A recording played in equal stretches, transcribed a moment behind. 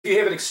If you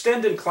have an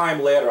extend and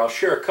climb ladder, I'll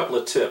share a couple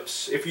of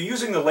tips. If you're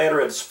using the ladder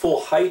at its full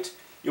height,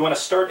 you want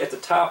to start at the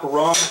top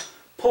rung,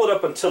 pull it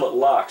up until it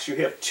locks. You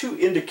have two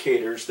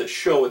indicators that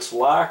show it's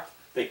locked.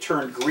 They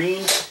turn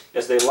green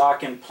as they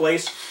lock in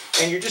place,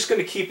 and you're just going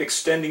to keep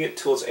extending it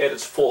till it's at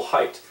its full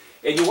height.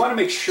 And you want to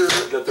make sure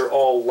that they're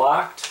all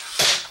locked.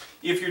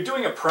 If you're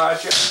doing a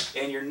project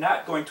and you're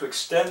not going to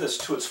extend this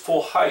to its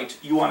full height,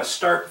 you want to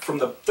start from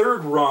the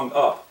third rung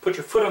up. Put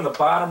your foot on the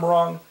bottom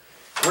rung,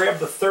 grab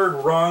the third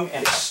rung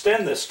and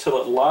extend this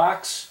till it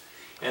locks,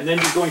 and then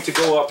you're going to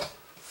go up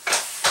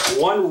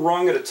one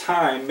rung at a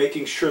time,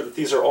 making sure that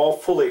these are all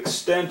fully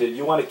extended.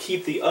 You want to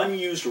keep the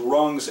unused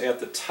rungs at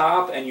the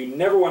top, and you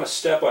never want to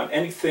step on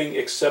anything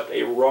except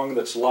a rung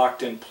that's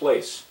locked in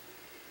place.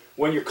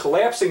 When you're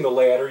collapsing the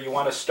ladder, you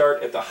want to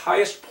start at the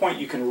highest point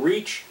you can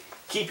reach.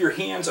 Keep your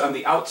hands on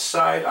the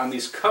outside on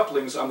these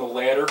couplings on the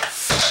ladder,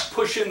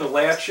 push in the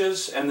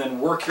latches, and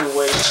then work your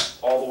way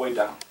all the way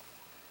down.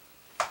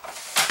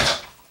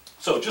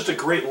 So just a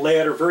great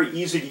ladder, very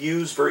easy to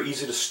use, very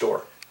easy to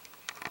store.